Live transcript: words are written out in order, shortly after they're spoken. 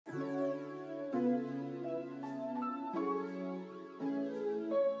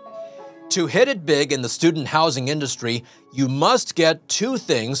To hit it big in the student housing industry, you must get two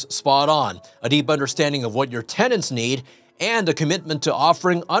things spot on: a deep understanding of what your tenants need and a commitment to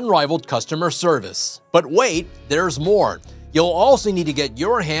offering unrivaled customer service. But wait, there's more. You'll also need to get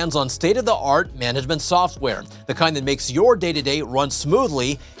your hands on state-of-the-art management software, the kind that makes your day-to-day run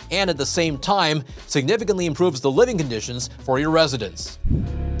smoothly and at the same time significantly improves the living conditions for your residents.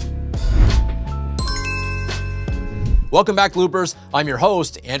 Welcome back, Loopers. I'm your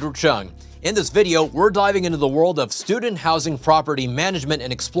host, Andrew Chung. In this video, we're diving into the world of student housing property management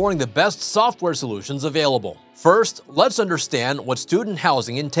and exploring the best software solutions available. First, let's understand what student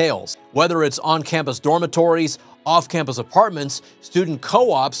housing entails. Whether it's on-campus dormitories, off-campus apartments, student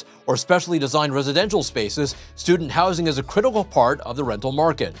co-ops, or specially designed residential spaces, student housing is a critical part of the rental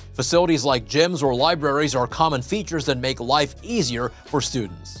market. Facilities like gyms or libraries are common features that make life easier for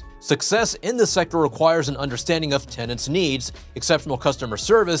students. Success in this sector requires an understanding of tenants' needs, exceptional customer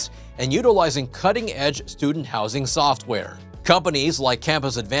service, and utilizing cutting-edge student housing software. Companies like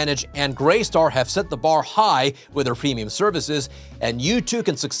Campus Advantage and Greystar have set the bar high with their premium services, and you too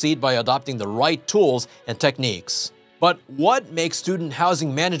can succeed by adopting the right tools and techniques. But what makes student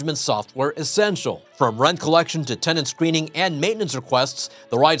housing management software essential? From rent collection to tenant screening and maintenance requests,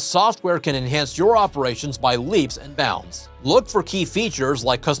 the right software can enhance your operations by leaps and bounds. Look for key features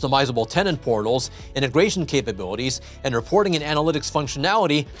like customizable tenant portals, integration capabilities, and reporting and analytics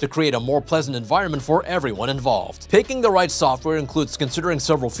functionality to create a more pleasant environment for everyone involved. Picking the right software includes considering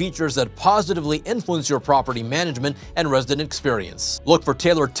several features that positively influence your property management and resident experience. Look for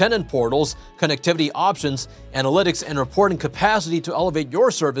tailored tenant portals, connectivity options, analytics, and reporting capacity to elevate your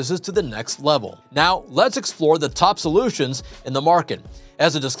services to the next level. Now, let's explore the top solutions in the market.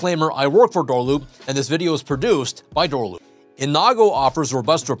 As a disclaimer, I work for DoorLoop, and this video is produced by DoorLoop. Innago offers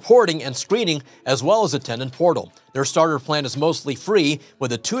robust reporting and screening as well as a tenant portal. Their starter plan is mostly free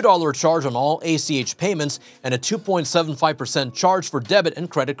with a $2 charge on all ACH payments and a 2.75% charge for debit and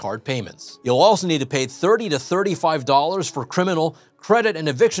credit card payments. You'll also need to pay $30 to $35 for criminal, credit, and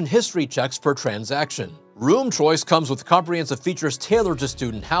eviction history checks per transaction. Room Choice comes with comprehensive features tailored to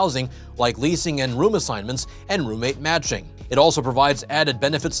student housing like leasing and room assignments and roommate matching. It also provides added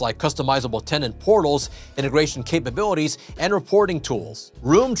benefits like customizable tenant portals, integration capabilities, and reporting tools.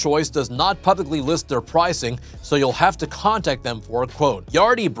 Room Choice does not publicly list their pricing, so you'll have to contact them for a quote.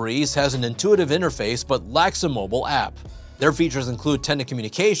 Yardi Breeze has an intuitive interface but lacks a mobile app. Their features include tenant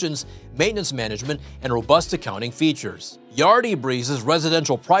communications, maintenance management, and robust accounting features. Yardi Breeze's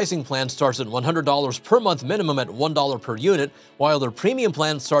residential pricing plan starts at $100 per month minimum at $1 per unit, while their premium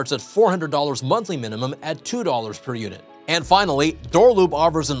plan starts at $400 monthly minimum at $2 per unit. And finally, DoorLoop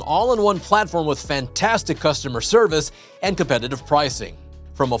offers an all-in-one platform with fantastic customer service and competitive pricing.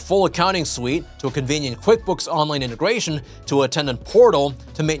 From a full accounting suite to a convenient QuickBooks online integration to a tenant portal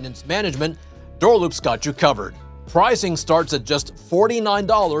to maintenance management, DoorLoop's got you covered. Pricing starts at just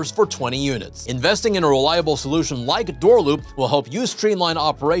 $49 for 20 units. Investing in a reliable solution like DoorLoop will help you streamline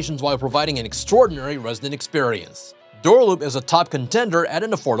operations while providing an extraordinary resident experience. DoorLoop is a top contender at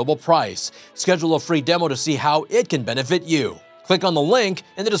an affordable price. Schedule a free demo to see how it can benefit you. Click on the link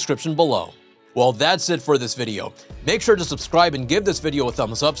in the description below. Well, that's it for this video. Make sure to subscribe and give this video a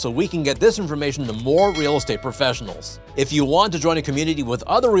thumbs up so we can get this information to more real estate professionals. If you want to join a community with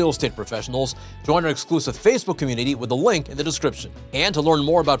other real estate professionals, join our exclusive Facebook community with the link in the description. And to learn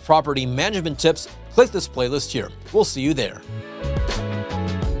more about property management tips, click this playlist here. We'll see you there.